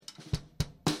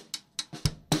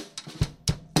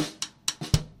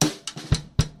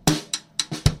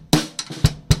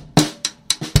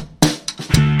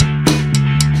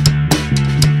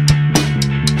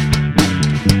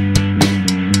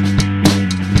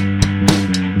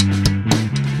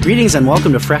Greetings and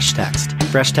welcome to Fresh Text.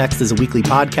 Fresh Text is a weekly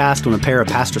podcast when a pair of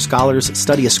pastor scholars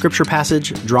study a scripture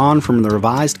passage drawn from the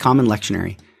Revised Common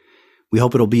Lectionary. We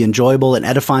hope it'll be enjoyable and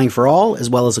edifying for all,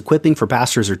 as well as equipping for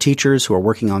pastors or teachers who are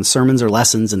working on sermons or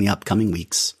lessons in the upcoming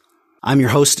weeks. I'm your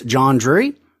host, John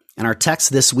Drury, and our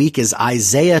text this week is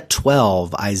Isaiah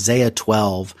 12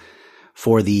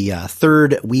 for the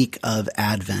third week of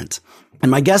Advent.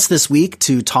 And my guest this week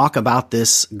to talk about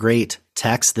this great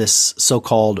text, this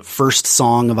so-called first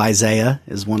song of Isaiah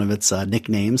is one of its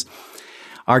nicknames.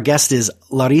 Our guest is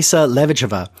Larisa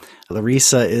Levicheva.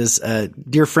 Larisa is a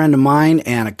dear friend of mine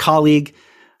and a colleague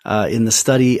in the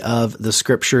study of the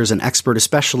scriptures, an expert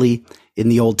especially in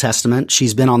the Old Testament.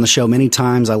 She's been on the show many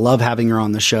times. I love having her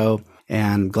on the show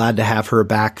and glad to have her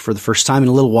back for the first time in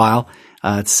a little while.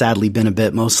 It's sadly been a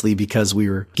bit, mostly because we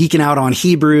were geeking out on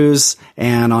Hebrews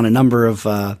and on a number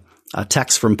of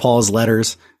texts from Paul's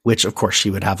letters, which of course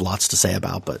she would have lots to say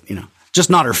about, but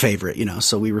just not her favorite,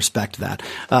 so we respect that.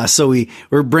 So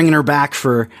we're bringing her back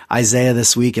for Isaiah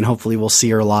this week, and hopefully we'll see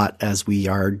her a lot as we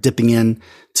are dipping in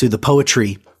to the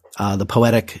poetry, the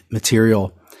poetic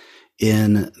material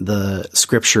in the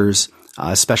scriptures,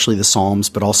 especially the Psalms,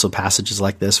 but also passages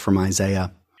like this from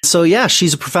Isaiah. So yeah,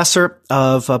 she's a professor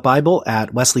of Bible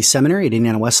at Wesley Seminary at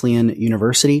Indiana Wesleyan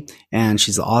University, and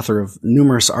she's the author of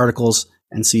numerous articles.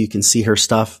 And so you can see her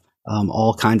stuff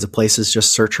all kinds of places.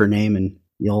 Just search her name, and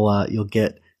you'll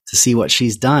get to see what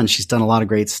she's done. She's done a lot of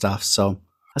great stuff. So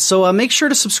make sure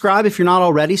to subscribe if you're not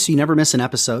already, so you never miss an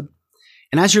episode.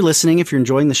 And as you're listening, if you're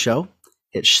enjoying the show,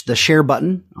 hit the share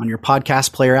button on your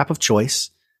podcast player app of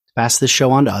choice to pass this show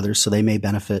on to others so they may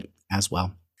benefit as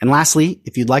well. And lastly,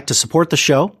 if you'd like to support the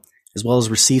show, as well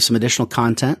as receive some additional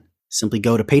content, simply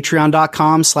go to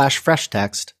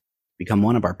patreon.com/freshtext, become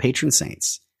one of our patron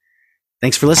saints.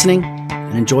 Thanks for listening,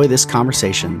 and enjoy this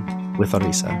conversation with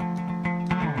Larisa.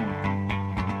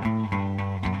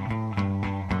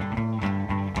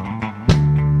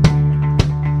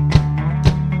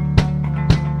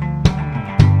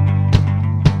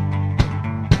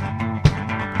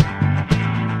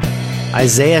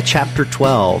 Isaiah chapter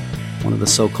 12. One of the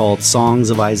so-called songs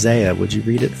of Isaiah. Would you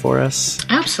read it for us?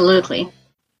 Absolutely.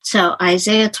 So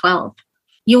Isaiah 12.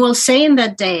 You will say in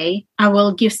that day, I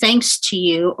will give thanks to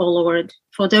you, O Lord,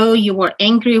 for though you were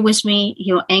angry with me,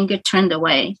 your anger turned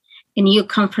away, and you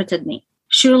comforted me.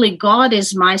 Surely God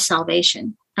is my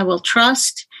salvation. I will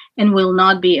trust and will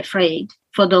not be afraid,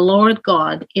 for the Lord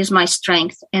God is my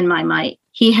strength and my might.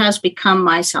 He has become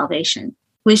my salvation.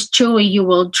 With joy you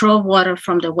will draw water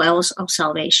from the wells of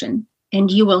salvation. And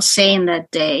you will say in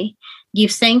that day,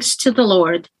 give thanks to the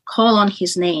Lord, call on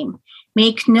his name,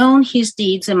 make known his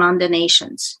deeds among the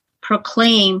nations,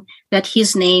 proclaim that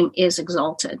his name is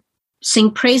exalted.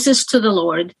 Sing praises to the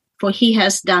Lord, for he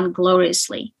has done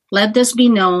gloriously. Let this be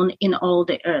known in all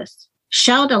the earth.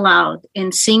 Shout aloud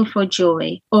and sing for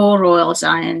joy, O royal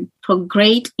Zion, for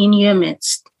great in your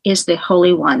midst is the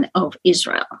Holy One of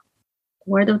Israel.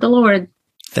 Word of the Lord.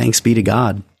 Thanks be to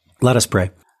God. Let us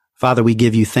pray. Father, we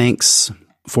give you thanks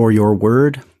for your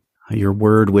word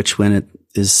which when it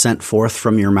is sent forth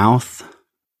from your mouth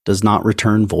does not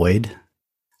return void.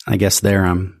 I guess there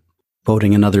I'm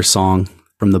quoting another song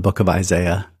from the book of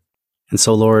Isaiah. And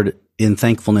so, Lord, in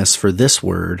thankfulness for this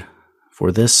word,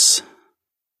 for this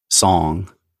song,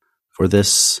 for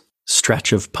this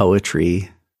stretch of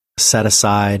poetry set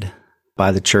aside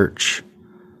by the church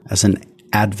as an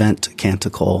Advent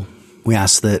canticle, we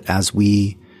ask that as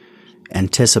we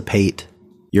anticipate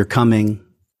your coming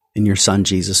in your Son,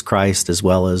 Jesus Christ, as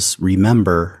well as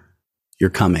remember your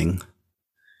coming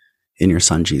in your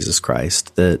Son, Jesus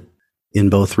Christ, that in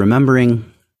both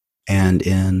remembering and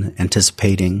in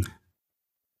anticipating,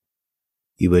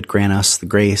 you would grant us the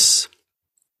grace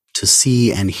to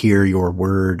see and hear your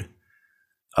word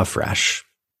afresh.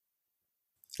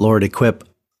 Lord, equip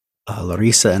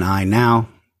Larisa and I now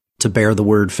to bear the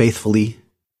word faithfully,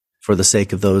 for the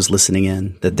sake of those listening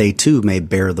in, that they too may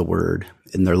bear the word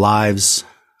in their lives,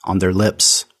 on their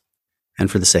lips, and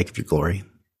for the sake of your glory.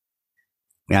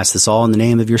 We ask this all in the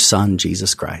name of your Son,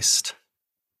 Jesus Christ.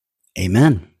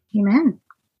 Amen. Amen.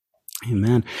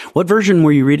 Amen. What version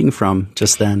were you reading from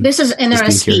just then? This is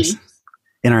NRSV.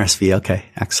 NRSV. Okay.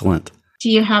 Excellent. Do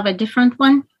you have a different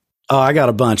one? Oh, I got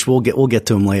a bunch. We'll get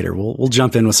to them later. We'll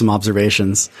jump in with some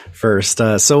observations first.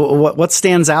 So what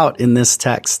stands out in this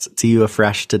text to you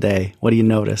afresh today? What do you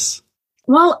notice?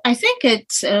 Well, I think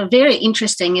it's very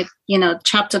interesting.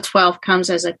 Chapter 12 comes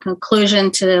as a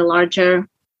conclusion to the larger,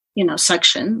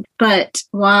 section. But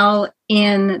while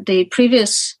in the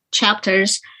previous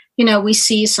chapters, we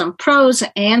see some prose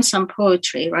and some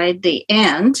poetry, right? The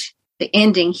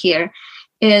ending here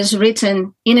is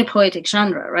written in a poetic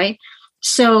genre, right?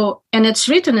 So, and it's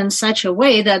written in such a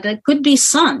way that it could be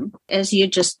sung, as you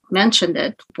just mentioned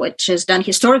it, which is done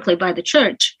historically by the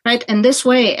church, right? And this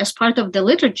way, as part of the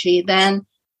liturgy, then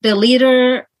the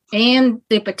leader and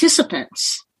the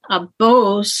participants are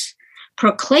both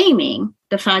proclaiming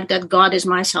the fact that God is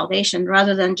my salvation,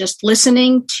 rather than just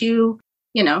listening to,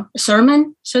 a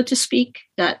sermon, so to speak,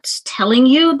 that's telling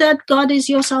you that God is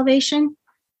your salvation.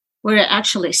 We're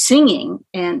actually singing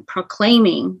and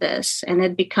proclaiming this, and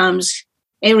it becomes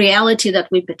a reality that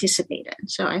we participate in.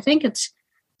 So I think it's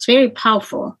very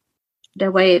powerful,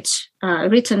 the way it's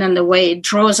written and the way it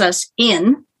draws us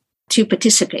in to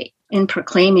participate in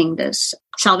proclaiming this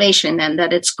salvation, and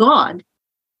that it's God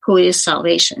who is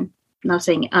salvation,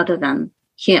 nothing other than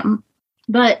him.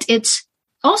 But it's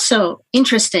also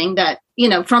interesting that,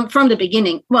 from the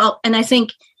beginning, and I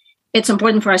think it's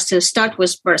important for us to start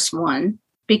with verse 1,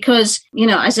 because,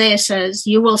 Isaiah says,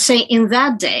 you will say in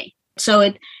that day. So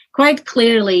it quite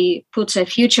clearly puts a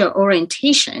future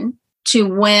orientation to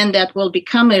when that will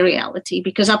become a reality,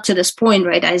 because up to this point,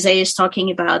 right, Isaiah is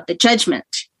talking about the judgment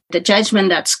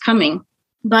that's coming.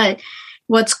 But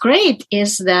what's great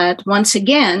is that once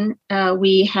again,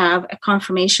 we have a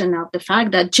confirmation of the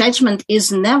fact that judgment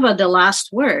is never the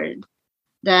last word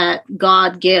that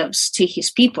God gives to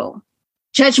his people.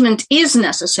 Judgment is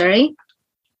necessary.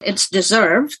 It's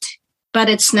deserved, but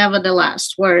it's never the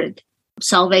last word.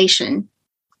 Salvation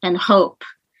and hope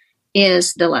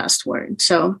is the last word.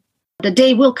 So the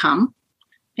day will come,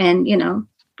 and,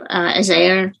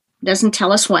 Isaiah doesn't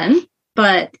tell us when,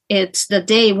 but it's the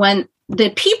day when the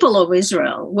people of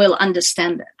Israel will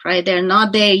understand it, right? They're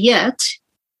not there yet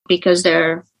because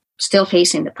they're still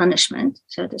facing the punishment,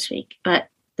 so to speak, but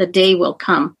the day will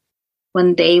come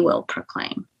when they will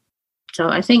proclaim. So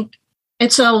I think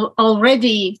it's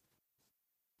already,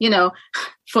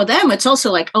 for them, it's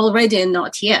also like already and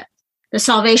not yet. The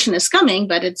salvation is coming,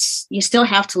 but you still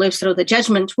have to live through the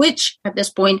judgment, which at this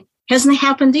point hasn't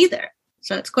happened either.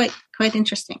 So it's quite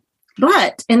interesting.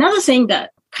 But another thing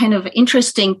that kind of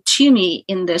interesting to me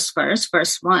in this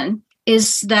verse 1,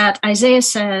 is that Isaiah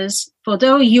says, for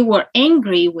though you were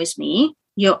angry with me,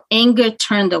 your anger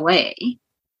turned away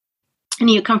and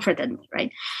you comforted me,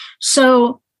 right?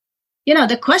 So,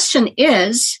 the question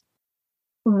is,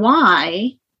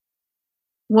 why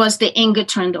was the anger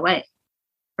turned away,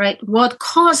 right? What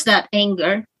caused that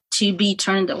anger to be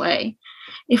turned away?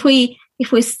 If we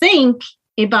think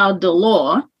about the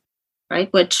law,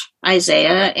 right, which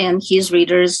Isaiah and his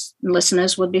readers and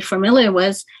listeners would be familiar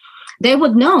with, they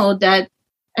would know that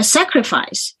a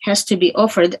sacrifice has to be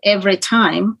offered every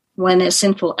time when a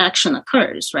sinful action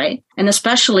occurs, right? And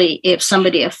especially if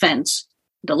somebody offends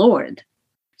the Lord.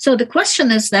 So the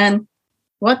question is then,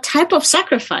 what type of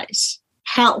sacrifice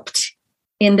helped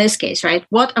in this case, right?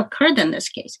 What occurred in this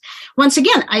case? Once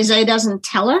again, Isaiah doesn't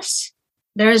tell us.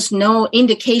 There is no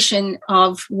indication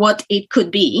of what it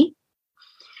could be.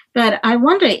 But I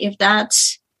wonder if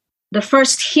that's the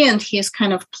first hint he's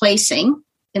kind of placing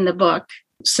in the book,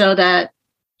 so that,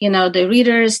 the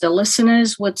readers, the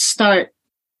listeners would start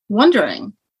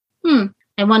wondering,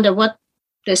 I wonder what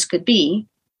this could be.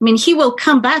 I mean, he will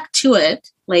come back to it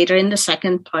later in the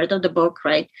second part of the book,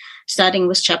 right? Starting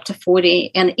with chapter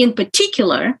 40. And in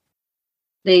particular,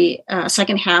 the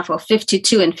second half of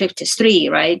 52 and 53,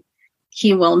 right?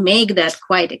 He will make that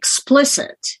quite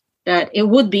explicit, that it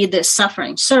would be the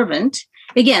suffering servant.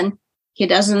 Again, he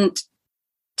doesn't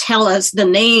tell us the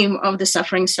name of the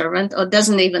suffering servant, or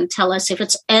doesn't even tell us if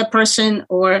it's a person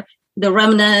or the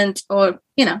remnant, or,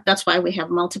 that's why we have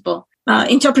multiple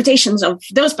interpretations of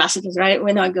those passages, right?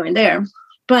 We're not going there.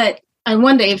 But I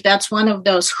wonder if that's one of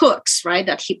those hooks, right,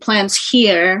 that he plants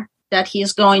here, that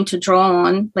he's going to draw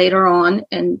on later on,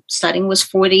 and starting with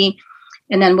 40,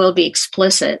 and then will be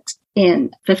explicit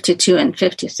in 52 and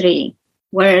 53.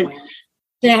 Where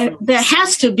there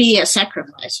has to be a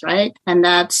sacrifice, right? And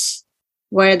that's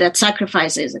where that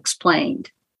sacrifice is explained.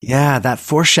 Yeah, that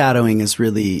foreshadowing is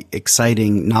really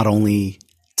exciting, not only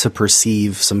to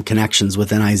perceive some connections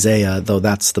within Isaiah, though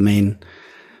that's the main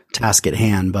task at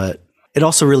hand, but it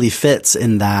also really fits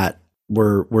in that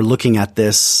we're looking at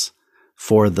this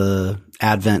for the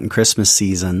Advent and Christmas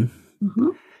season,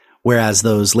 whereas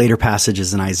those later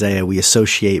passages in Isaiah we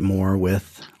associate more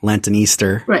with Lent and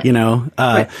Easter, right.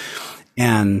 Right.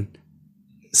 And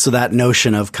so that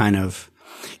notion of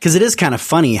because it is kind of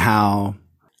funny how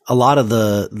a lot of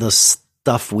the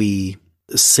stuff we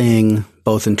sing,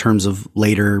 both in terms of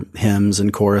later hymns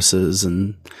and choruses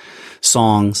and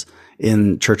songs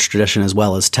in church tradition, as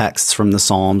well as texts from the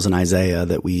Psalms and Isaiah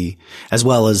as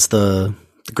well as the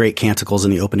great canticles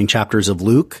in the opening chapters of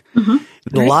Luke,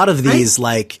 A lot of these,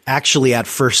 like, actually at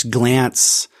first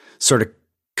glance sort of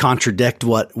contradict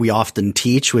what we often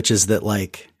teach, which is that,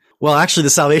 like, well, actually the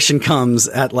salvation comes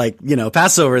at, like,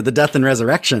 Passover, the death and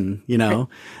resurrection,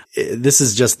 This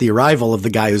is just the arrival of the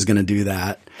guy who's going to do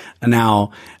that. And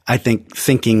now I think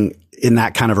thinking in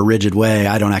that kind of a rigid way,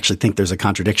 I don't actually think there's a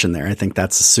contradiction there. I think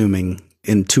that's assuming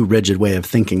in too rigid way of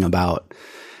thinking about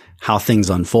how things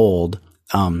unfold.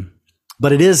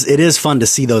 But it is fun to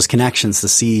see those connections, to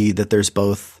see that there's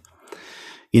both,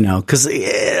 cause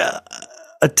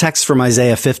a text from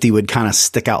Isaiah 50 would kind of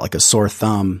stick out like a sore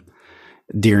thumb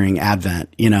during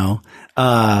Advent,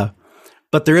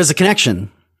 but there is a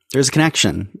connection. There's a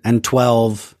connection. And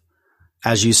 12,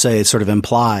 as you say, sort of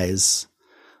implies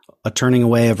a turning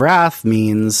away of wrath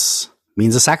means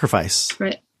a sacrifice.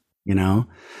 Right.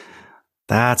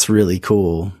 That's really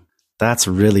cool. That's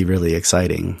really, really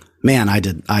exciting. Man, I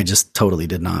just totally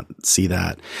did not see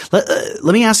that.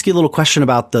 Let me ask you a little question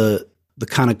about the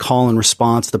kind of call and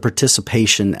response, the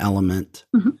participation element.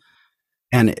 Mm-hmm.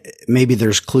 And maybe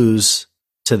there's clues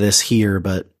to this here,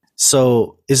 but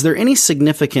so is there any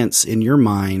significance in your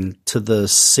mind to the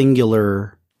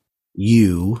singular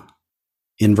you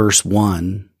in verse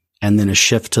 1 and then a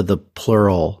shift to the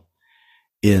plural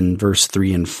in verse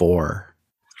 3 and 4?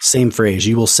 Same phrase,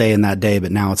 you will say in that day,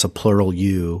 but now it's a plural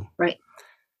you. Right.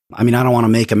 I mean, I don't want to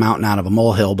make a mountain out of a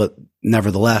molehill, but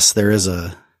nevertheless, there is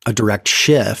a direct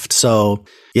shift. So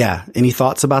yeah, any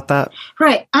thoughts about that?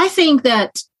 Right. I think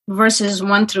that verses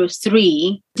 1 through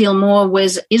 3 deal more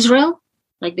with Israel.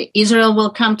 Like the Israel will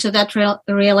come to that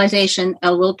realization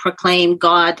and will proclaim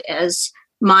God as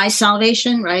my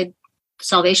salvation, right?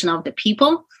 Salvation of the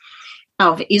people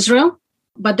of Israel.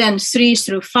 But then 3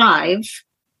 through 5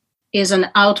 is an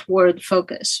outward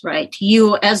focus, right?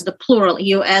 You as the plural,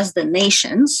 you as the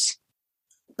nations,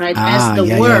 right? As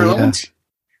the world,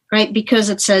 right? Because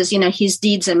it says, his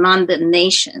deeds among the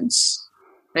nations,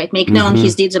 right? Make known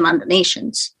his deeds among the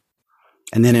nations.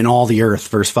 And then in all the earth,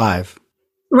 verse 5.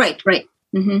 Right.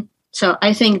 Mm-hmm. So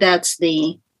I think that's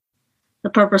the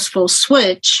purposeful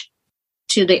switch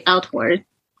to the outward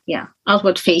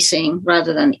facing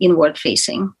rather than inward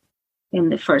facing in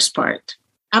the first part.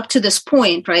 Up to this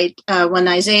point, right, when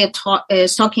Isaiah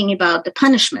is talking about the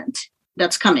punishment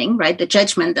that's coming, right, the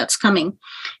judgment that's coming,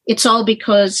 it's all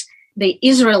because the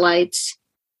Israelites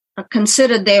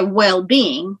considered their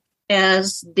well-being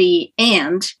as the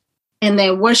end and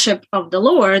their worship of the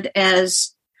Lord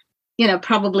as,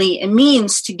 probably a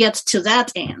means to get to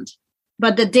that end.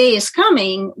 But the day is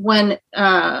coming when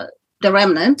the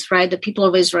remnant, right, the people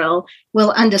of Israel,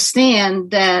 will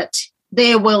understand that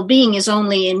their well-being is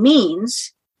only a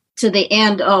means to the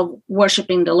end of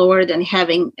worshiping the Lord and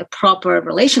having a proper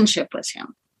relationship with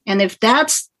him. And if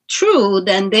that's true,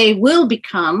 then they will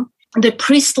become the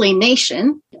priestly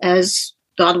nation as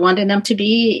God wanted them to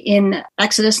be in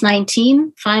Exodus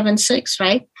 19, 5 and 6,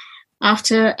 right?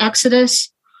 After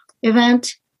Exodus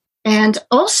event. And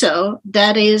also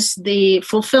that is the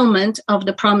fulfillment of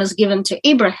the promise given to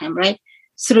Abraham, right?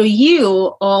 Through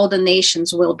you, all the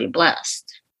nations will be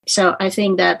blessed. So I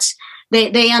think that's,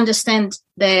 they understand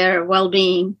their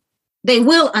well-being. They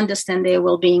will understand their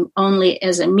well-being only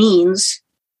as a means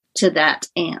to that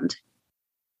end.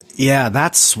 Yeah,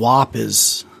 that swap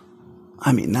is,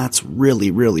 that's really,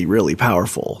 really, really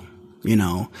powerful,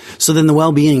 So then the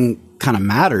well-being kind of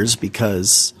matters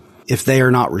because if they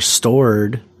are not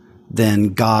restored,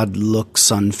 then God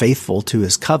looks unfaithful to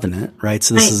his covenant, right?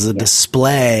 So this is a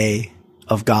display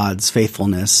of God's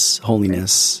faithfulness,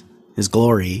 holiness, his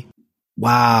glory.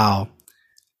 Wow.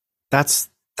 That's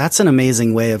an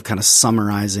amazing way of kind of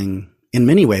summarizing in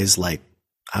many ways, like,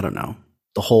 I don't know,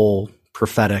 the whole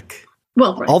prophetic,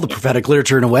 all the prophetic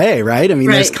literature in a way, right?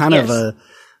 There's kind of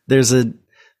there's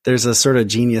a sort of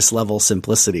genius level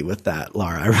simplicity with that,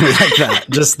 Laura. I really like that.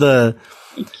 Just the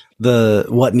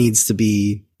what needs to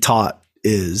be taught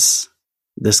is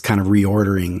this kind of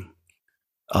reordering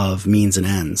of means and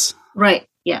ends. Right.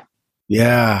 Yeah.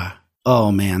 Yeah.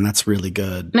 Oh man, that's really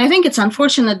good. And I think it's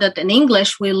unfortunate that in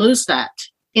English we lose that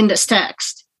in this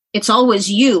text. It's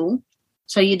always you,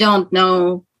 so you don't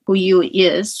know who you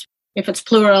is, if it's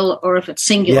plural or if it's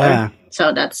singular. Yeah.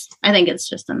 So I think it's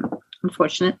just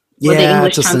unfortunate for the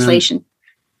English translation.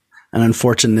 An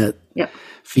unfortunate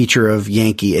feature of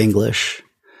Yankee English.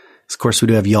 Of course, we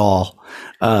do have y'all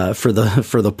for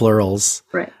the plurals,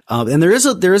 right? And there is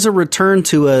a return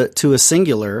to a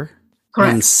singular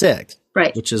in 6.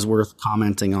 Right. Which is worth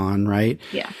commenting on, right?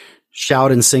 Yeah.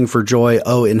 Shout and sing for joy,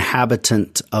 O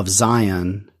inhabitant of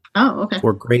Zion. Oh, okay.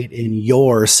 For great in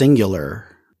your singular,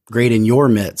 great in your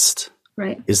midst,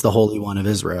 right, is the Holy One of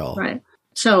Israel. Right.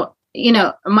 So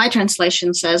my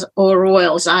translation says, "O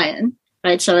Royal Zion,"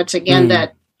 right? So it's again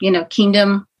that,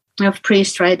 kingdom of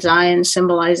priests, right? Zion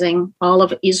symbolizing all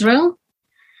of Israel,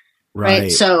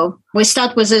 right? So we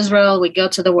start with Israel, we go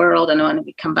to the world, and then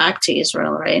we come back to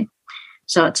Israel, right?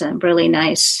 So it's a really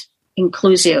nice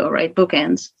inclusio, right?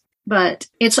 Bookends. But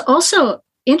it's also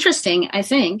interesting, I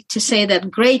think, to say that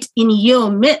great in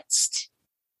your midst,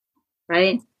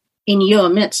 right? In your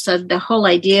midst, the whole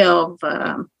idea of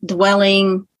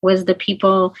dwelling with the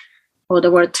people, or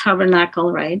the word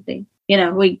tabernacle, right?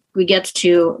 We get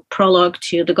to prologue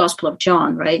to the Gospel of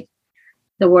John, right?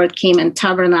 The word came and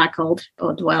tabernacled,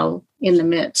 or dwell in the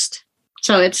midst.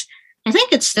 So I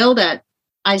think it's still that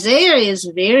Isaiah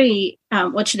is very,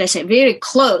 very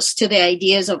close to the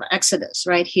ideas of Exodus,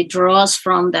 right? He draws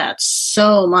from that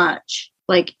so much,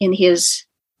 like in his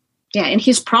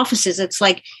prophecies. It's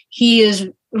like he is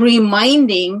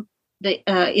reminding the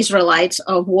Israelites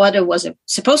of what it was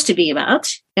supposed to be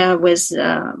about with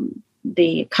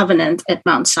the covenant at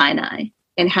Mount Sinai,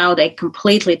 and how they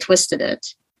completely twisted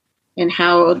it, and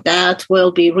how that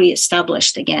will be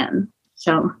reestablished again.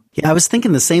 So yeah, I was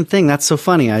thinking the same thing. That's so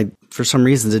funny. I, for some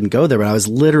reason, didn't go there, but I was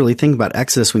literally thinking about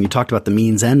Exodus when you talked about the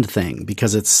means end thing,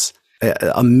 because it's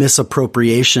a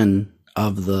misappropriation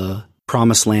of the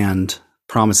promised land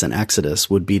promise in Exodus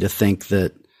would be to think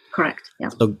that correct. Yeah.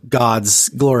 So God's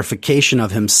glorification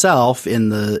of himself in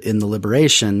the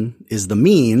liberation is the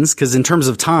means, because in terms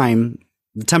of time,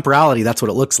 the temporality, that's what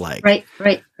it looks like. Right.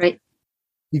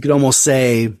 You could almost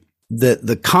say that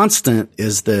the constant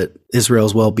is that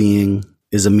Israel's well-being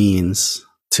is a means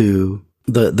to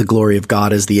the glory of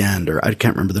God as the end, or I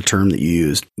can't remember the term that you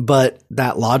used. But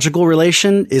that logical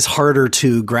relation is harder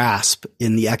to grasp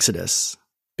in the Exodus,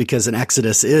 because in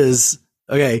Exodus is,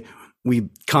 okay, we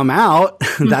come out,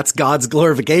 that's God's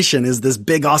glorification, is this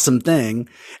big, awesome thing.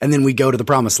 And then we go to the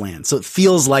promised land. So it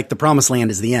feels like the promised land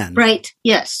is the end. Right.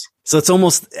 Yes. So it's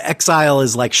almost, exile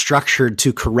is like structured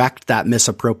to correct that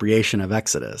misappropriation of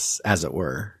Exodus, as it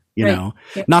were, you know,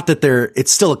 yep. Not that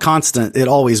it's still a constant. It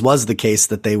always was the case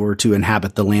that they were to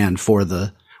inhabit the land for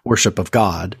the worship of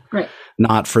God, right,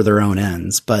 not for their own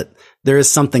ends. But there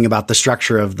is something about the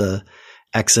structure of the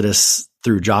Exodus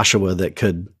through Joshua that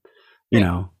could,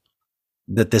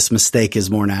 that this mistake is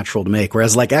more natural to make.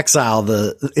 Whereas like exile,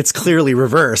 it's clearly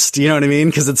reversed. You know what I mean?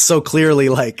 Because it's so clearly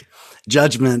like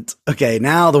judgment. Okay,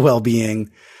 now the well-being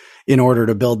in order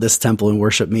to build this temple and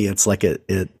worship me. It's like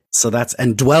so that's,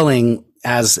 and dwelling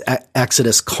as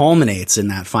Exodus culminates in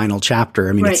that final chapter.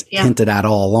 I mean, right, it's hinted at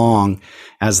all along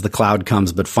as the cloud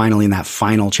comes, but finally in that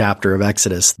final chapter of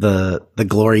Exodus, the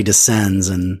glory descends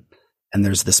and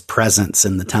there's this presence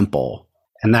in the temple.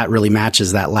 And that really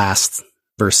matches that last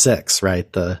verse 6,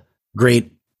 right? The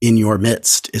great in your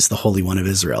midst is the Holy One of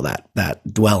Israel, that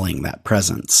dwelling, that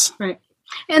presence. Right.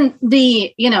 And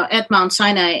at Mount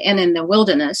Sinai and in the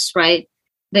wilderness, right?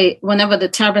 Whenever the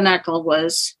tabernacle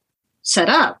was set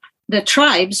up, the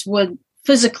tribes would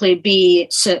physically be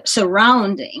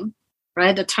surrounding,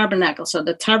 right, the tabernacle. So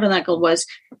the tabernacle was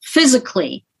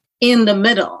physically in the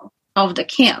middle of the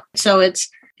camp. So it's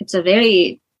a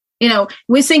very,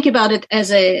 we think about it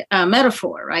as a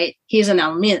metaphor, right? He's in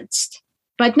our midst.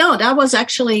 But no, that was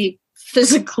actually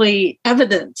physically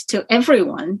evident to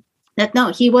everyone that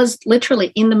no, he was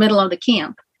literally in the middle of the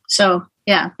camp. So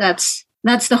yeah, that's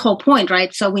the whole point,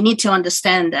 right? So we need to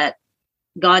understand that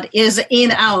God is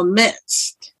in our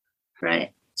midst,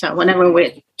 right? So whenever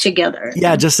we're together.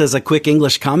 Yeah, just as a quick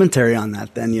English commentary on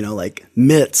that, then, like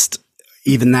midst,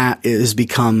 even that is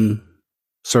become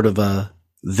sort of a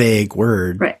vague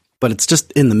word, right? But it's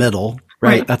just in the middle,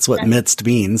 right? That's what midst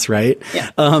means, right?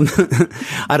 Yeah.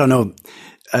 I don't know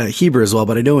Hebrew as well,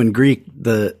 but I know in Greek,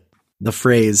 the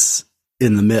phrase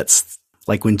in the midst,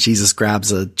 like when Jesus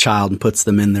grabs a child and puts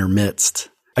them in their midst.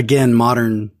 Again,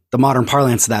 the modern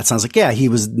parlance of that sounds like, yeah, he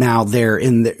was now there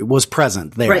was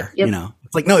present there, right, yep.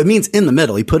 It's like, no, it means in the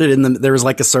middle. He put it there was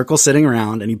like a circle sitting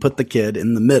around and he put the kid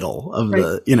in the middle of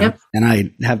right, yep. And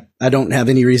I don't have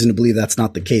any reason to believe that's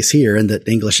not the case here, and that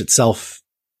English itself,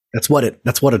 that's what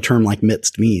a term like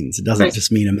midst means. It doesn't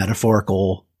just mean a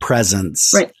metaphorical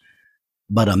presence, right,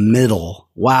 but a middle.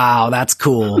 Wow. That's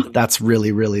cool. That's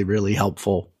really, really, really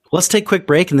helpful. Let's take a quick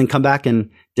break and then come back and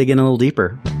dig in a little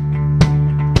deeper.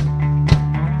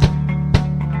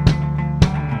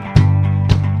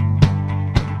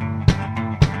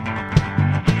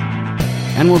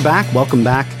 And we're back. Welcome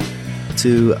back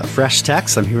to a Fresh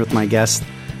Text. I'm here with my guest,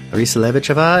 Larisa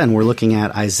Levicheva, and we're looking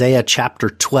at Isaiah chapter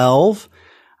 12.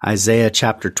 Isaiah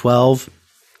chapter 12,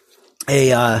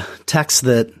 a text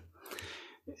that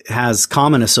has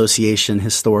common association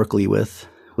historically with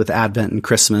Advent and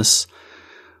Christmas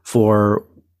for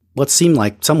what seemed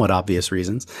like somewhat obvious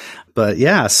reasons. But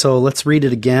yeah, so let's read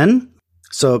it again.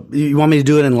 So you want me to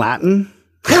do it in Latin?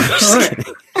 Sure.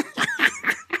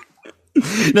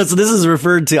 No, so this is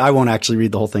referred to, I won't actually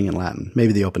read the whole thing in Latin,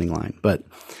 maybe the opening line. But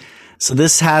so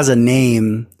this has a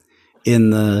name in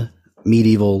the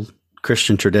medieval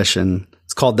Christian tradition.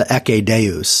 It's called the Ecce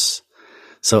Deus.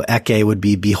 So Ecce would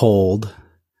be behold,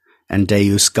 and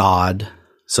Deus God.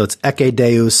 So it's Ecce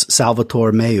Deus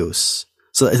Salvator Meus.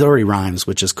 So it already rhymes,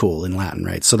 which is cool in Latin,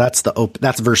 right? So that's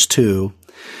that's verse 2.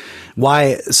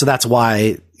 Why? So that's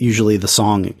why usually the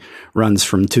song runs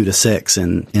from 2 to 6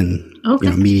 in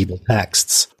medieval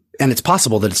texts. And it's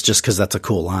possible that it's just because that's a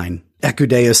cool line. Ecce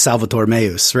Deus Salvator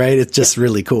Meus, right? It's just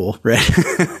really cool, right?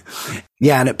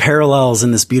 Yeah, and it parallels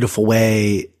in this beautiful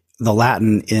way the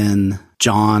Latin in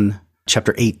John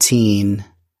chapter 18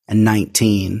 and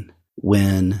 19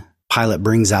 when Pilate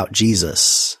brings out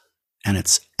Jesus, and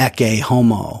it's Ecce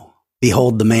Homo,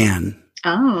 behold the man.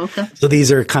 Oh, okay. So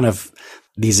these are kind of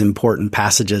these important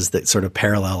passages that sort of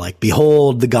parallel, like,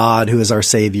 behold the God who is our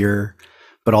Savior,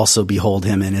 but also behold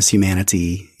him in his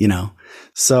humanity, you know.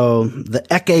 So the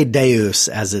Ecce Deus,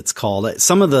 as it's called,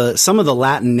 some of the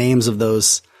Latin names of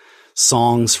those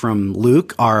songs from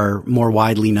Luke are more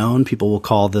widely known. People will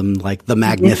call them like the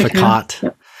Magnificat.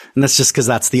 Yep. And that's just because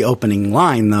that's the opening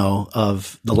line, though,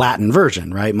 of the Latin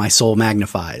version, right? My soul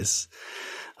magnifies.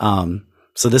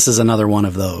 So this is another one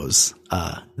of those,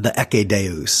 the Ecce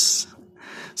Deus.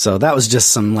 So that was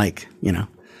just some, like, you know,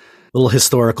 little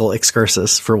historical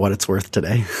excursus for what it's worth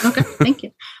today. Okay, thank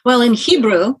you. Well, in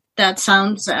Hebrew, that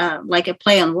sounds like a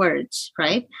play on words,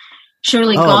 right?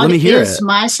 Surely God is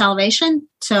my salvation.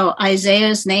 So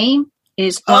Isaiah's name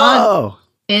is God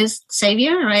is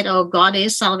Savior, right? Or God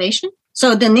is salvation.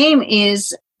 So the name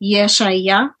is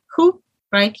Yeshayahu,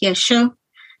 right? Yeshua,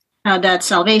 that's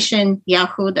salvation.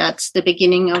 Yahu, that's the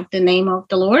beginning of the name of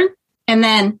the Lord. And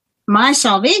then my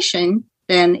salvation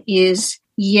then is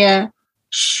Yeshuyahi.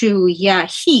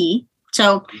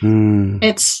 So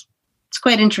it's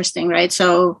quite interesting, right?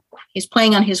 So he's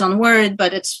playing on his own word,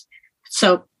 but it's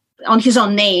so on his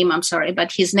own name, I'm sorry,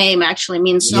 but his name actually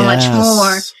means so much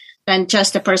more than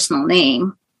just a personal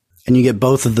name. And you get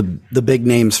both of the big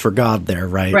names for God there,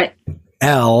 right? Right.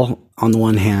 El on the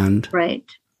one hand. Right.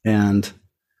 And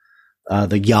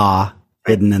the Yah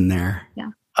hidden in there.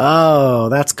 Yeah. Oh,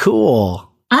 that's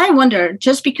cool. I wonder,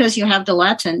 just because you have the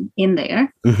Latin in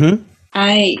there,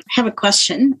 I have a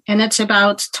question, and it's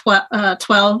about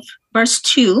 12, verse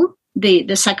 2,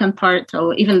 the second part,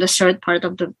 or even the third part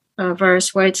of the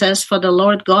verse, where it says, for the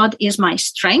Lord God is my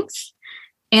strength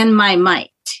and my might.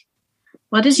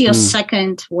 What is your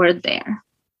second word there?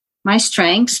 My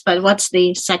strength, but what's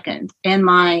the second? And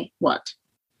my what?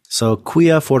 So,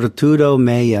 quia fortitudo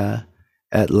mea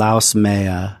et laus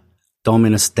mea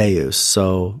Dominus Deus.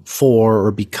 So, for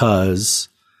or because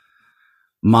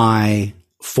my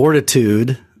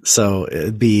fortitude, so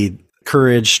it'd be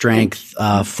courage, strength,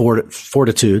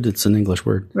 fortitude. It's an English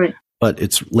word, right? But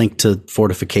it's linked to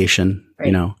fortification, right.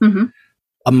 You know.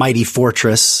 A mighty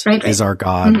fortress is our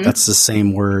God. That's the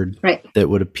same word that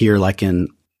would appear like in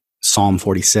Psalm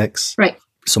 46. Right.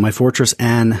 So my fortress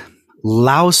and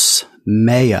laus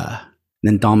mea,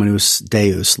 then Dominus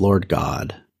Deus, Lord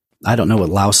God. I don't know what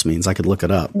laus means. I could look it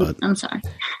up, but I'm sorry.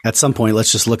 At some point,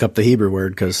 let's just look up the Hebrew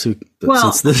word because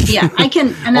I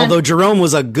can. And although Jerome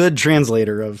was a good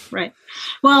translator of. Right.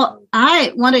 Well,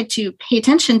 I wanted to pay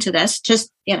attention to this,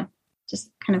 just kind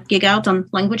of gig out on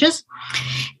languages.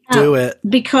 Do it.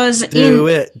 Because do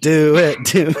it.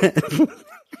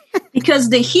 Because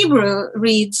the Hebrew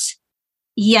reads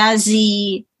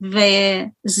Yazi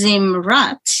ve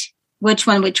Zimrat, which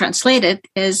when we translate it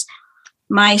is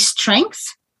my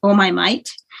strength or my might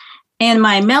and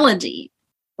my melody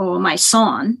or my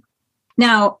song.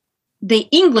 Now, the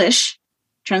English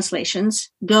translations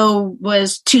go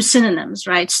with two synonyms,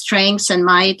 right? Strength and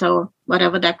might, or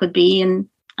whatever that could be in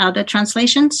other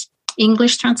translations,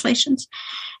 English translations.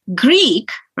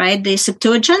 Greek, right, the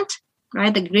Septuagint,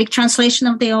 right, the Greek translation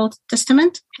of the Old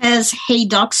Testament, has hei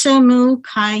doxa mu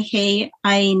kai hei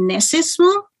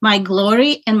ainesismu, my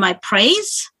glory and my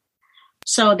praise.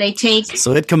 So they take...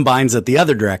 So it combines it the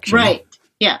other direction. Right,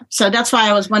 yeah. So that's why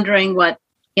I was wondering what,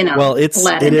 Well, it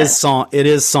is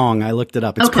song. I looked it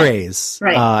up. It's praise.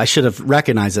 Right. I should have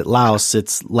recognized it. Laus,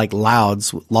 it's like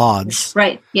lauds.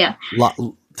 Right, yeah.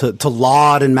 To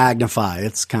laud and magnify.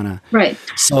 It's kind of right.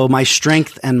 So my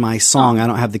strength and my song. I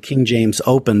don't have the King James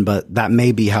open, but that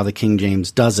may be how the King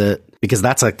James does it, because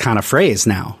that's a kind of phrase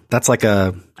now. That's like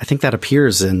I think that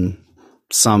appears in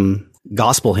some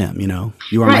gospel hymn.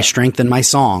 You are my strength and my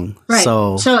song. Right.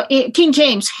 So King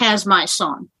James has my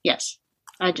song. Yes,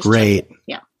 I just great.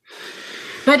 Yeah.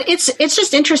 But it's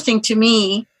just interesting to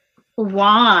me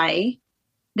why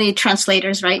the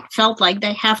translators, right, felt like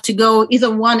they have to go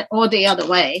either one or the other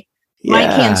way. Yeah.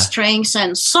 Mighty and strength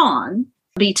and song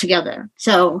be together.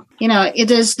 So,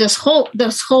 it is this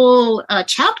whole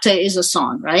chapter is a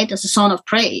song, right? It's a song of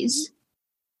praise.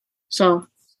 So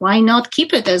why not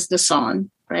keep it as the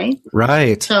song, right?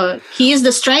 Right. So he is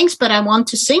the strength, but I want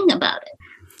to sing about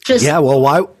it. Well,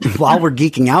 while we're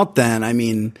geeking out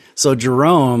then, so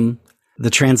Jerome, the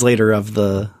translator of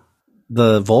the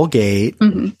Vulgate,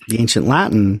 the ancient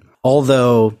Latin,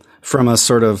 although from a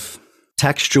sort of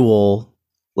textual,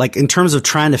 like in terms of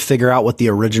trying to figure out what the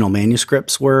original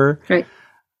manuscripts were, right.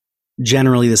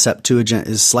 Generally the Septuagint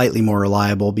is slightly more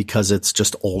reliable because it's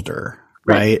just older,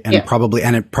 right? And it probably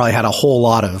had a whole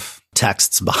lot of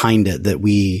texts behind it that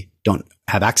we don't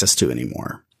have access to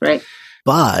anymore. Right.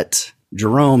 But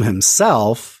Jerome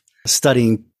himself,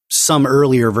 studying some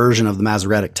earlier version of the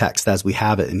Masoretic text as we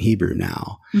have it in Hebrew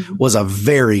now, was a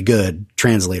very good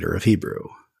translator of Hebrew.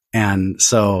 And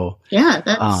so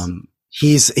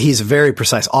he's very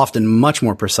precise, often much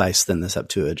more precise than the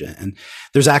Septuagint. And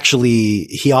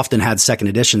he often had second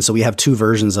edition. So we have two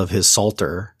versions of his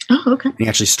Psalter. Oh, okay. And he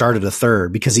actually started a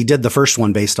third because he did the first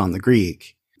one based on the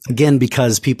Greek. Again,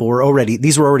 because these were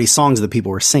already songs that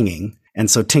people were singing. And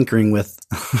so tinkering with,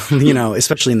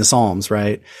 especially in the Psalms,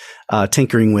 right?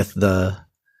 Tinkering with the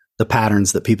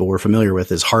patterns that people were familiar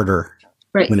with is harder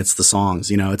when it's the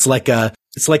songs. It's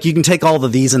like you can take all the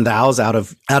these and thous out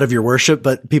of your worship,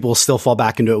 but people will still fall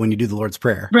back into it when you do the Lord's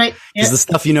Prayer. Right. Because the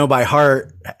stuff by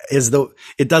heart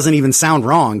it doesn't even sound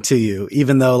wrong to you,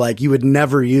 even though like you would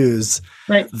never use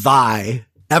thy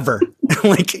ever.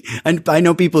 And I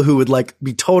know people who would like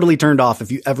be totally turned off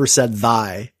if you ever said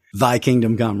thy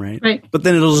kingdom come, right? Right. But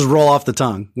then it'll just roll off the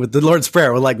tongue with the Lord's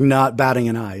Prayer, with like not batting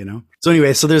an eye, So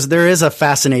anyway, so there is a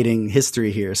fascinating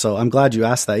history here. So I'm glad you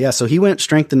asked that. Yeah. So he went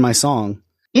strengthen my song.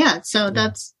 Yeah. So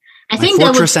I think my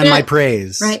fortress and my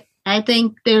praise. Right. I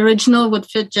think the original would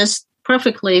fit just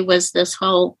perfectly with this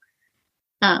whole,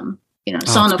 song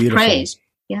of praise.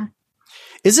 Yeah.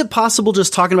 Is it possible,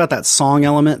 just talking about that song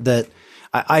element, that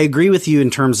I agree with you in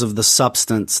terms of the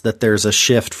substance, that there's a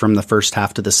shift from the first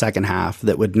half to the second half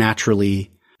that would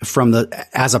naturally,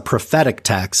 as a prophetic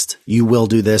text, you will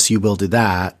do this, you will do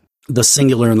that. The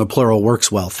singular and the plural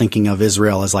works well, thinking of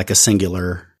Israel as like a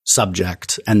singular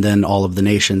subject and then all of the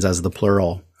nations as the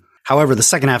plural. However, the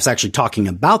second half is actually talking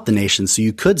about the nations. So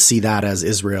you could see that as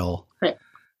Israel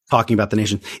talking about the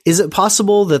nation. Is it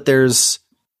possible that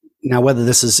now, whether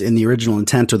this is in the original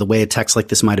intent or the way a text like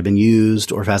this might have been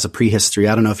used, or if it has a prehistory,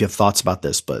 I don't know if you have thoughts about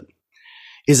this, but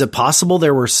is it possible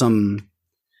there were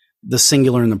the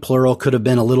singular and the plural could have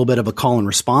been a little bit of a call and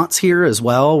response here as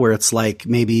well, where it's like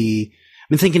maybe,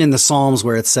 I'm thinking in the Psalms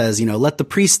where it says, let the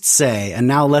priests say, and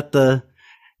now let the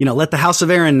house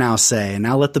of Aaron now say, and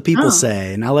now let the people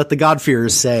say, and now let the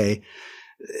God-fearers say,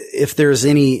 if there's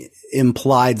any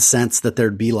implied sense that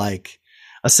there'd be like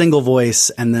a single voice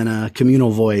and then a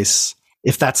communal voice.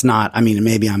 If that's not,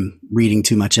 maybe I'm reading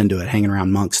too much into it, hanging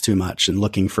around monks too much and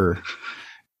looking for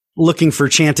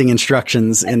chanting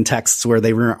instructions in texts where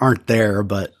they aren't there.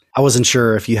 But I wasn't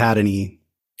sure if you had any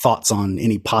thoughts on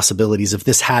any possibilities, if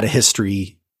this had a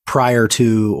history prior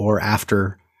to or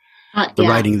after the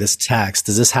writing of this text.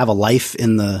 Does this have a life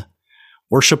in the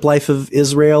worship life of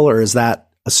Israel, or is that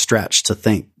a stretch to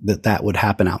think that would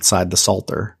happen outside the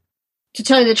Psalter? To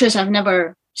tell you the truth, I've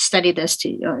never studied this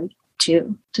to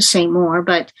say more,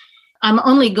 but I'm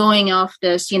only going off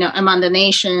this, among the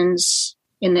nations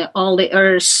in all the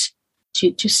earth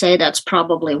to say that's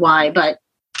probably why. But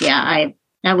yeah,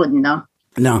 I wouldn't know.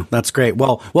 No, that's great.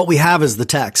 Well, what we have is the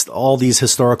text. All these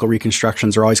historical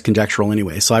reconstructions are always conjectural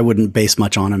anyway, so I wouldn't base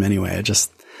much on them anyway. I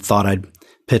just thought I'd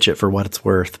pitch it for what it's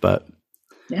worth. But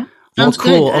yeah, sounds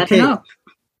cool. Good. Okay,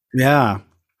 yeah.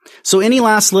 So, any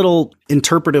last little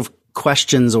interpretive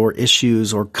questions or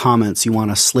issues or comments you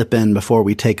want to slip in before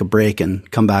we take a break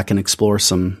and come back and explore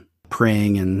some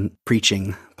praying and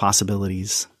preaching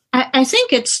possibilities? I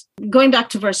think it's going back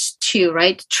to verse 2,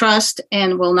 right? Trust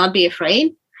and will not be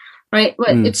afraid, right?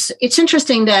 Well, it's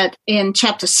interesting that in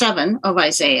chapter 7 of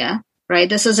Isaiah, right,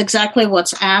 this is exactly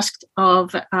what's asked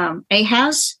of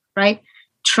Ahaz, right?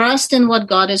 Trust in what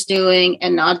God is doing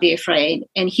and not be afraid.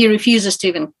 And he refuses to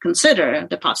even consider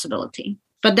the possibility.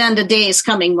 But then the day is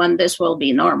coming when this will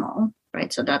be normal,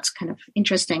 right? So that's kind of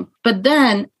interesting. But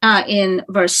then in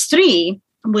verse 3,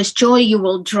 with joy you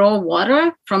will draw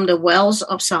water from the wells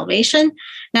of salvation.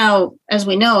 Now, as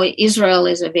we know, Israel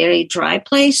is a very dry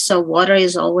place, so water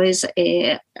is always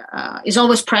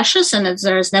precious, and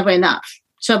there's never enough.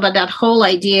 So, but that whole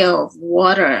idea of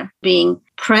water being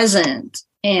present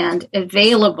and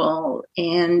available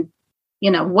and,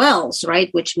 wells, right?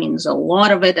 Which means a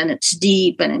lot of it, and it's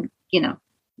deep, and,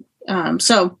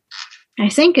 so I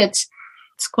think it's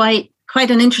quite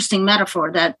an interesting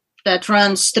metaphor that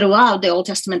runs throughout the Old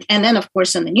Testament. And then, of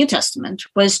course, in the New Testament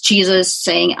was Jesus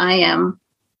saying, I am,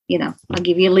 I'll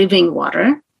give you living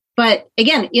water. But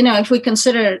again, if we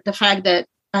consider the fact that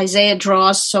Isaiah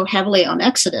draws so heavily on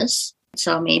Exodus,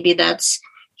 so maybe that's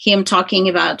him talking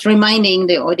about reminding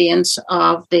the audience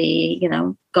of the,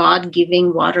 God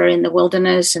giving water in the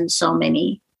wilderness in so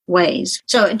many ways.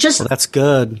 So that's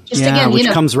good. Again, which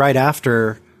comes right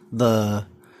after the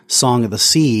Song of the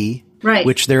Sea, right?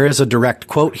 Which there is a direct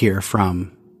quote here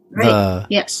from the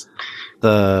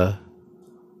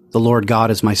Lord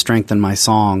God is my strength and my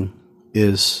song.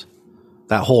 Is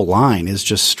that whole line is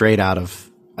just straight out of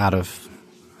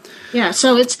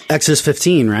so it's Exodus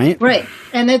 15, right?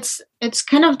 And it's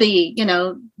kind of the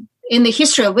in the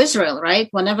history of Israel, right?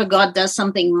 Whenever God does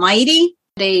something mighty,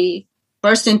 they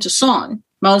burst into song.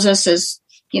 Moses is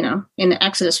in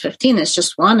Exodus 15 is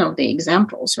just one of the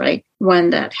examples, right?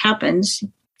 When that happens.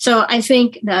 So I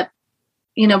think that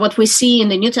what we see in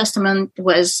the New Testament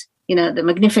was the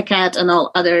Magnificat and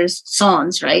all other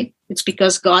songs, right? It's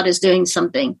because God is doing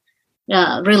something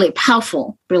really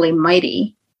powerful, really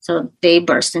mighty. So they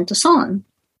burst into song.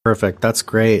 Perfect. That's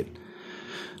great.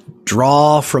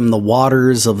 Draw from the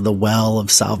waters of the well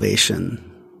of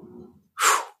salvation.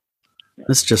 Whew.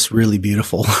 That's just really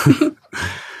beautiful.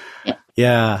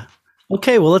 Yeah.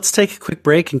 Okay, well, let's take a quick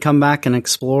break and come back and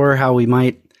explore how we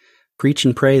might preach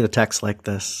and pray the text like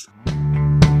this.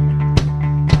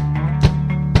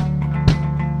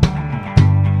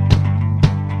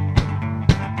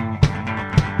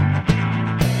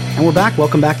 And we're back.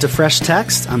 Welcome back to Fresh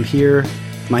Text. I'm here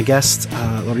with my guest,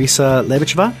 Larisa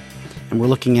Lebicheva, and we're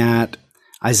looking at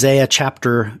Isaiah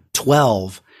chapter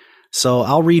 12. So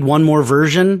I'll read one more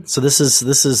version. So this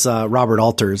is Robert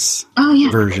Alter's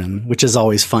version, which is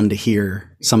always fun to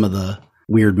hear some of the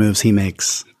weird moves he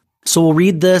makes. So we'll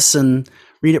read this and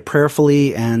read it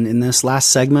prayerfully. And in this last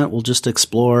segment, we'll just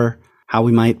explore how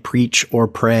we might preach or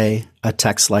pray a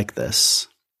text like this.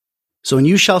 So, and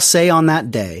you shall say on that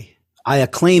day, I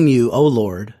acclaim you, O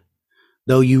Lord,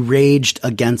 though you raged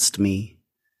against me.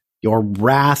 Your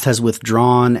wrath has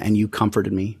withdrawn and you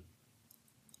comforted me.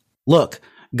 Look,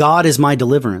 God is my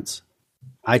deliverance.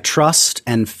 I trust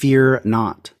and fear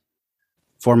not.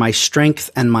 For my strength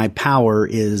and my power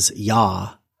is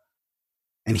Yah,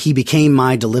 and he became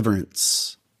my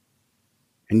deliverance.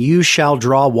 And you shall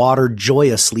draw water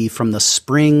joyously from the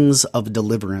springs of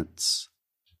deliverance.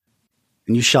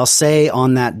 And you shall say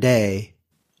on that day,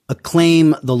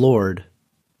 acclaim the Lord,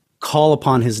 call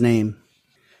upon his name,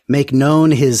 make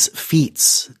known his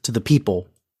feats to the people,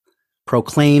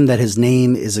 proclaim that his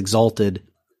name is exalted.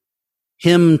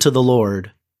 Hymn to the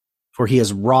Lord, for he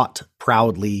has wrought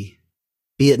proudly.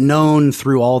 Be it known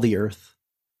through all the earth.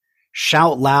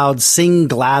 Shout loud, sing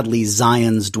gladly,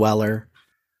 Zion's dweller,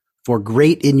 for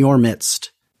great in your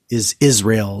midst is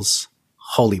Israel's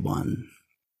Holy One.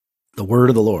 The word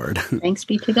of the Lord. Thanks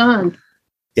be to God.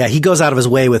 Yeah, he goes out of his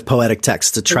way with poetic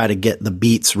text to try to get the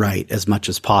beats right as much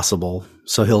as possible.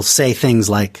 So he'll say things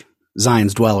like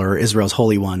Zion's dweller, or Israel's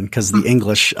Holy One, because the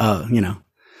English,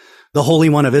 the Holy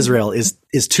One of Israel is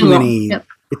too many. Yep.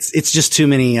 It's just too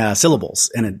many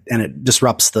syllables, and it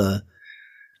disrupts the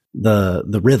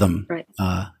rhythm. Right.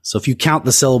 So if you count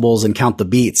the syllables and count the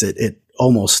beats, it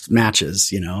almost matches,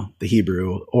 the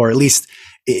Hebrew, or at least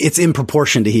it's in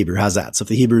proportion to Hebrew. How's that? So if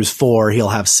the Hebrew is 4, he'll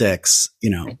have 6,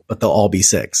 but they'll all be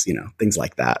 6, things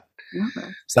like that. Okay.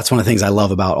 So that's one of the things I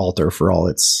love about Alter for all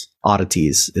its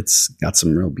oddities. It's got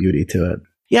some real beauty to it.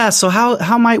 Yeah. So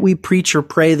how might we preach or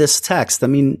pray this text? I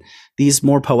mean, these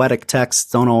more poetic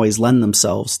texts don't always lend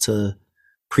themselves to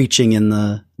preaching in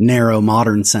the narrow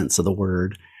modern sense of the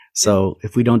word. So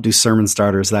if we don't do sermon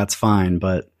starters, that's fine.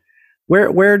 But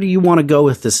where do you want to go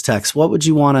with this text? What would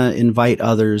you want to invite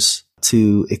others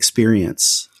to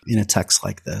experience in a text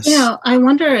like this? I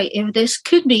wonder if this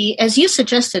could be, as you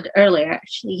suggested earlier,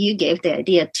 actually, you gave the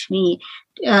idea to me,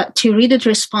 to read it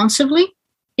responsively.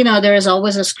 There is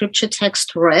always a scripture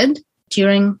text read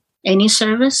during any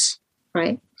service,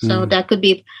 right? So that could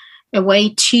be a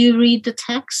way to read the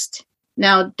text.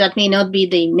 Now, that may not be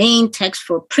the main text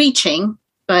for preaching,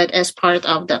 but as part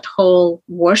of that whole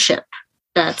worship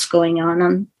that's going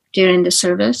on during the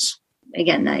service.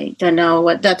 Again, I don't know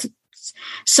what that's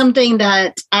something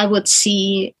that I would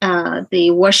see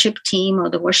the worship team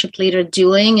or the worship leader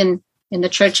doing in the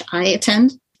church I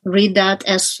attend. Read that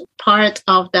as part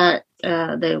of that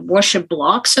the worship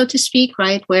block, so to speak,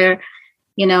 right? Where,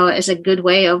 is a good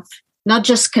way of not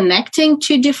just connecting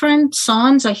to different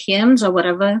songs or hymns or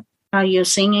whatever you're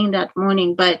singing that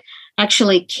morning, but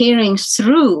actually carrying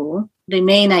through the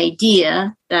main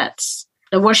idea that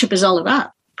the worship is all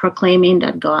about, proclaiming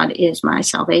that God is my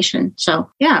salvation.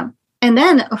 So, yeah. And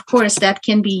then, of course, that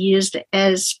can be used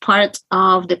as part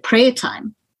of the prayer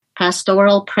time,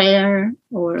 pastoral prayer,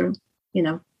 or,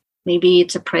 maybe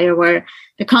it's a prayer where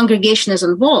the congregation is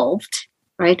involved,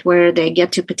 right, where they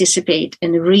get to participate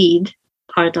and read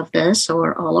part of this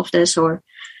or all of this, or,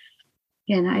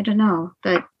 I don't know.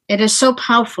 But it is so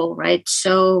powerful, right?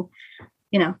 So,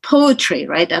 poetry,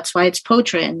 right? That's why it's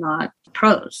poetry and not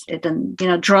prose. It then,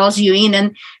 draws you in.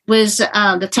 And with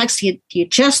the text you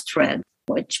just read,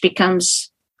 which becomes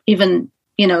even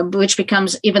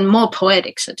more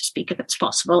poetic, so to speak, if it's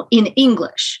possible, in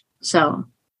English. So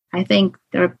I think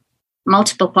there are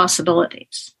multiple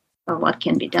possibilities of what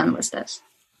can be done with this.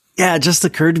 Yeah, it just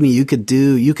occurred to me you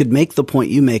could make the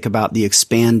point you make about the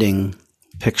expanding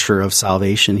picture of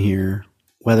salvation here,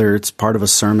 whether it's part of a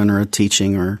sermon or a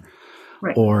teaching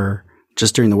or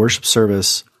just during the worship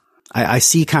service. I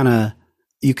see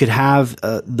you could have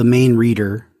the main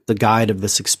reader, the guide of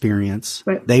this experience.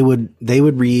 Right. They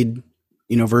would read,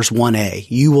 verse 1a,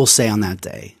 you will say on that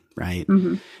day, right?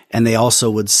 Mm-hmm. And they also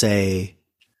would say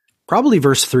probably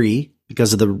verse 3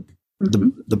 because of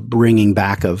the bringing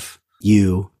back of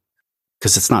you,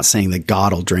 because it's not saying that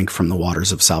God will drink from the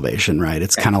waters of salvation, right?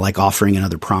 It's kind of like offering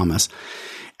another promise.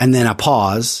 And then a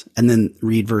pause, and then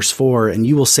read verse 4, and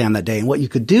you will say on that day. And what you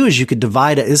could do is you could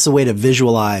divide it. This is a way to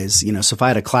visualize, so if I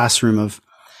had a classroom of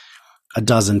a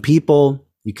dozen people,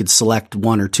 you could select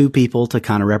one or two people to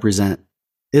kind of represent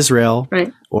Israel.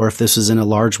 Right. Or if this was in a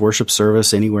large worship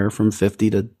service, anywhere from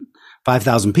 50 to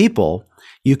 5,000 people,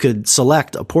 you could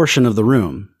select a portion of the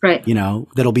room, right?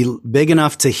 That'll be big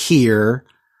enough to hear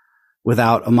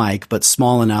without a mic, but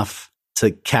small enough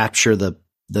to capture the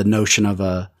notion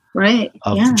of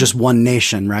just one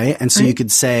nation, right? And so you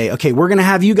could say, okay, we're going to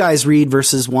have you guys read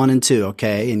verses 1 and 2,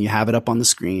 okay? And you have it up on the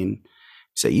screen.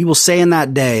 So you will say in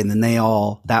that day, and then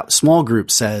that small group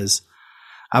says,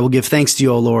 I will give thanks to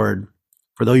you, O Lord,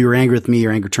 for though you were angry with me,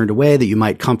 your anger turned away, that you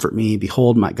might comfort me.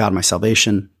 Behold, my God, my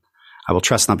salvation. I will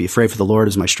trust, not be afraid, for the Lord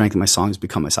is my strength, and my songs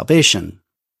become my salvation.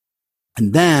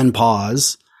 And then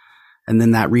pause. And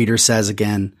then that reader says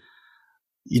again,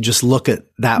 you just look at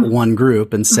that one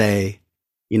group and say,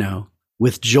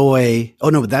 with joy. Oh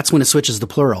no, that's when it switches to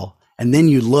plural. And then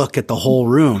you look at the whole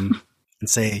room and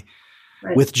say,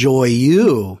 with joy,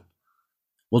 you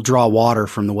will draw water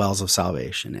from the wells of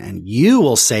salvation, and you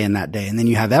will say in that day. And then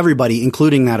you have everybody,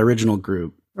 including that original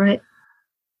group,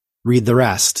 read the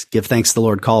rest. Give thanks to the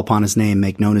Lord, call upon his name,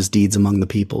 make known his deeds among the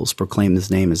peoples, proclaim his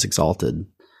name is exalted,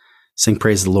 sing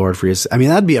praise to the Lord for his. I mean,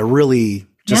 that'd be a really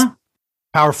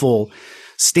powerful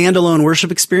standalone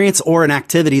worship experience, or an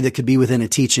activity that could be within a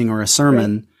teaching or a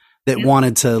sermon that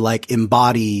wanted to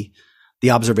embody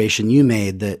the observation you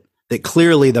made that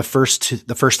clearly the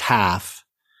first half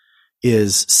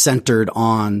is centered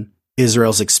on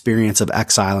Israel's experience of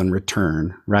exile and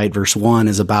return, right? Verse 1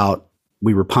 is about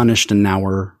we were punished and now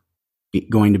we're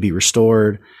going to be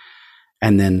restored.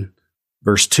 And then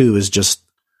verse 2 is just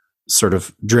sort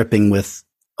of dripping with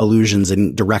allusions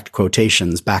and direct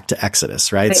quotations back to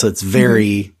Exodus, right? So it's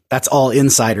that's all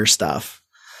insider stuff.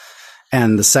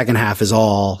 And the second half is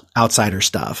all outsider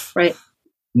stuff, right?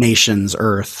 Nations,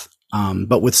 earth,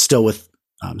 but with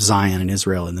Zion and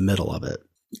Israel in the middle of it,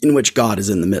 in which God is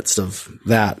in the midst of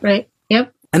that. Right.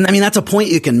 Yep. And I mean, that's a point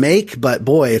you can make, but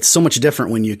boy, it's so much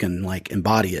different when you can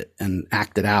embody it and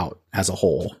act it out as a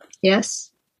whole.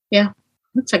 Yes. Yeah.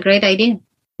 That's a great idea.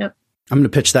 I'm going to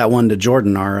pitch that one to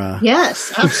Jordan, our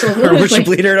yes, absolutely, our worship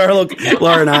leader at our local.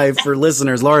 Laura and I, for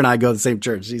listeners, Laura and I go to the same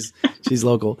church. She's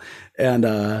local, and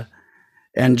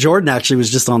Jordan actually was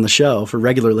just on the show. For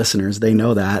regular listeners, they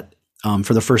know that.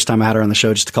 For the first time, I had her on the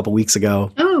show just a couple weeks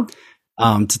ago.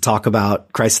 Oh, to talk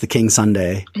about Christ the King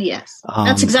Sunday. Yes,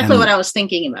 that's exactly what I was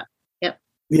thinking about. Yep.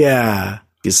 Yeah,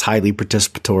 these highly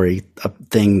participatory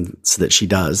things that she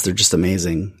does, they're just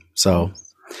amazing. So,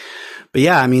 but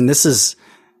yeah, I mean, this is.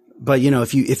 But,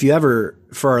 if you ever,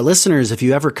 for our listeners, if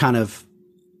you ever kind of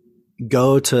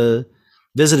go to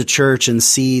visit a church and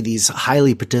see these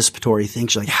highly participatory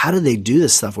things, you're like, how do they do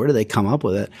this stuff? Where do they come up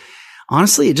with it?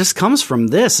 Honestly, it just comes from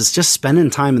this. It's just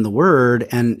spending time in the Word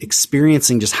and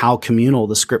experiencing just how communal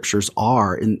the scriptures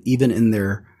are, and even in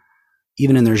their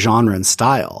genre and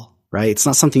style, right? It's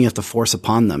not something you have to force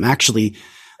upon them. Actually,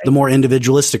 the more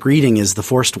individualistic reading is the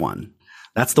forced one.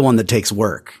 That's the one that takes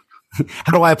work.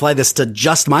 How do I apply this to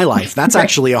just my life? That's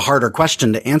actually a harder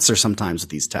question to answer sometimes with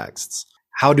these texts.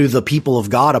 how do the people of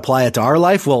God apply it to our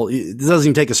life? Well, it doesn't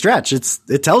even take a stretch.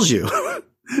 It tells you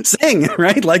sing,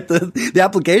 right? Like the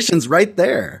application's right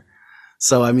there.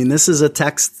 So, I mean, this is a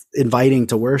text inviting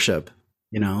to worship,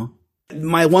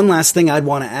 My one last thing I'd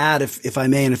want to add, if I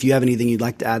may, and if you have anything you'd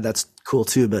like to add, that's cool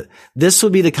too. But this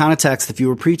would be the kind of text, if you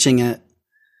were preaching it,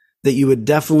 that you would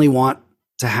definitely want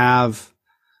to have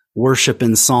worship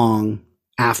and song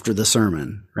after the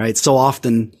sermon, right? So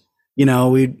often, we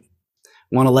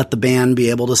want to let the band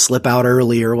be able to slip out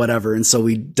early or whatever. And so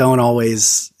we don't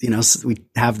always, we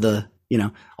have the,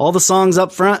 all the songs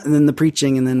up front and then the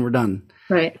preaching and then we're done.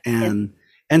 Right. And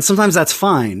sometimes that's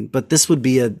fine, but this would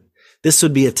be a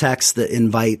text that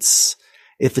invites,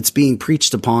 if it's being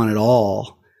preached upon at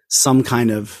all, some kind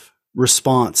of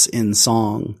response in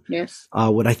song. Yes.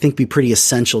 Would I think be pretty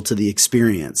essential to the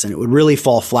experience. And it would really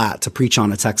fall flat to preach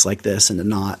on a text like this and to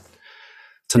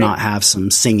not have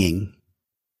some singing.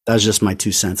 That was just my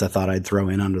 2 cents I thought I'd throw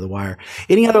in under the wire.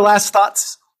 Any other last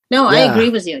thoughts? No, yeah. I agree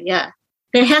with you. Yeah.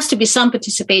 There has to be some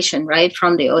participation, right,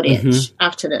 from the audience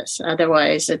after this.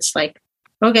 Otherwise, it's like,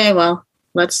 okay, well,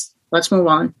 let's move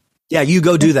on. Yeah, you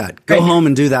go do that. Go home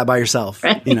and do that by yourself.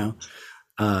 Right. No,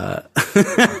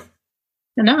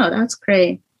 that's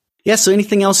great. Yeah. So,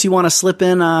 anything else you want to slip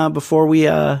in before we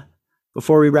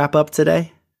wrap up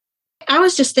today? I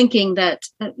was just thinking that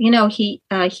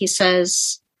he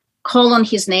says, "Call on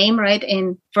His name," right,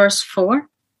 in verse 4,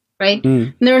 right?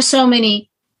 And there are so many.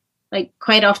 Like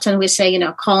quite often we say,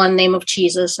 call on the name of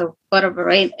Jesus or whatever,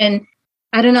 right? And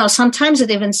I don't know, sometimes it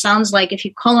even sounds like if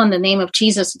you call on the name of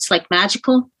Jesus, it's like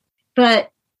magical,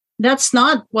 but that's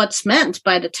not what's meant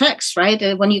by the text,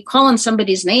 right? When you call on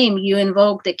somebody's name, you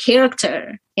invoke the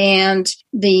character and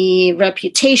the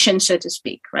reputation, so to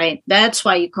speak, right? That's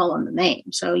why you call on the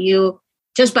name. So you,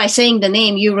 just by saying the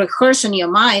name, you rehearse in your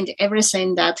mind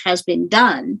everything that has been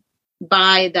done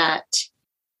by that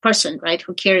person, right?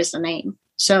 Who carries the name.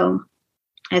 So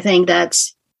I think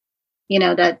that's,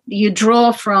 that you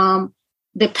draw from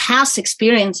the past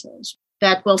experiences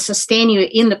that will sustain you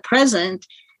in the present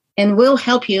and will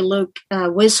help you look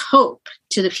with hope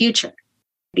to the future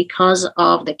because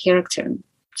of the character.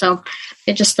 So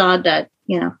I just thought that,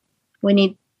 we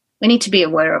need to be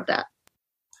aware of that.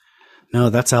 No,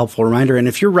 that's a helpful reminder. And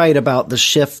if you're right about the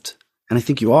shift, and I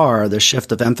think you are, the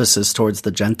shift of emphasis towards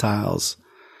the Gentiles,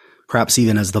 perhaps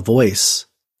even as the voice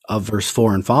of verse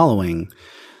 4 and following,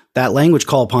 that language,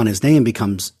 call upon His name,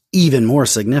 becomes even more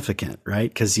significant, right?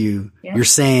 Because you're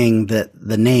saying that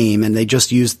the name, and they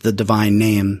just used the divine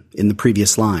name in the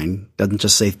previous line. It doesn't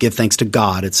just say give thanks to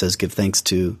God, it says give thanks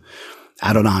to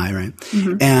Adonai, right?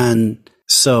 Mm-hmm. And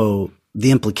so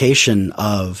the implication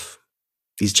of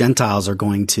these Gentiles are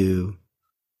going to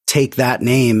take that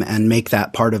name and make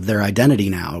that part of their identity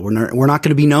now. We're not going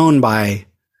to be known by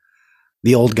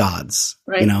the old gods,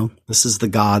 right? This is the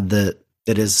God that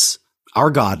is our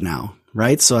God now,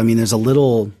 right? So, I mean, there's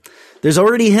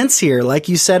already hints here, like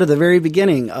you said at the very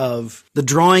beginning, of the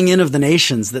drawing in of the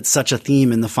nations. That's such a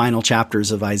theme in the final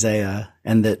chapters of Isaiah,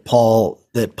 and that Paul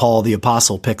the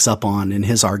apostle picks up on in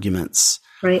his arguments,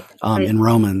 right. In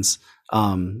Romans.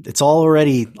 It's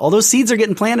all those seeds are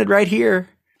getting planted right here.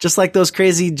 Just like those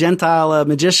crazy Gentile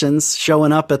magicians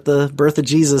showing up at the birth of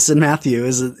Jesus in Matthew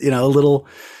is, a little,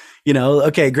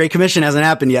 okay, Great Commission hasn't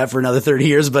happened yet for another 30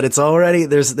 years, but it's already,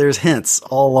 there's hints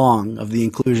all along of the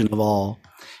inclusion of all.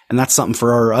 And that's something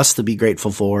for us to be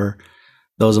grateful for,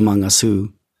 those among us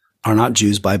who are not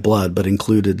Jews by blood, but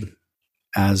included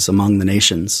as among the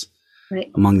nations, right,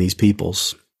 among these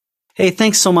peoples. Hey,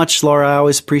 thanks so much, Laura. I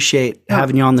always appreciate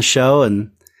having you on the show,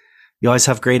 and you always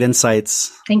have great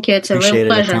insights. Thank you. It's a real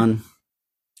pleasure.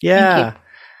 Yeah.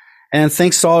 And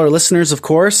thanks to all our listeners, of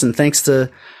course, and thanks to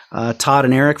Todd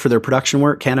and Eric for their production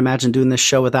work. Can't imagine doing this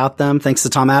show without them. Thanks to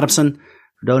Tom Adamson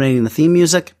for donating the theme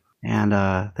music. And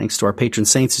thanks to our patron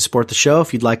saints who support the show.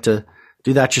 If you'd like to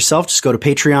do that yourself, just go to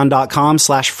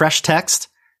patreon.com/freshtext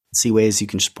and see ways you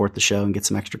can support the show and get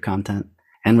some extra content.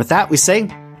 And with that, we say,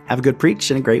 have a good preach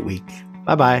and a great week.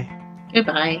 Bye-bye.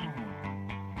 Goodbye.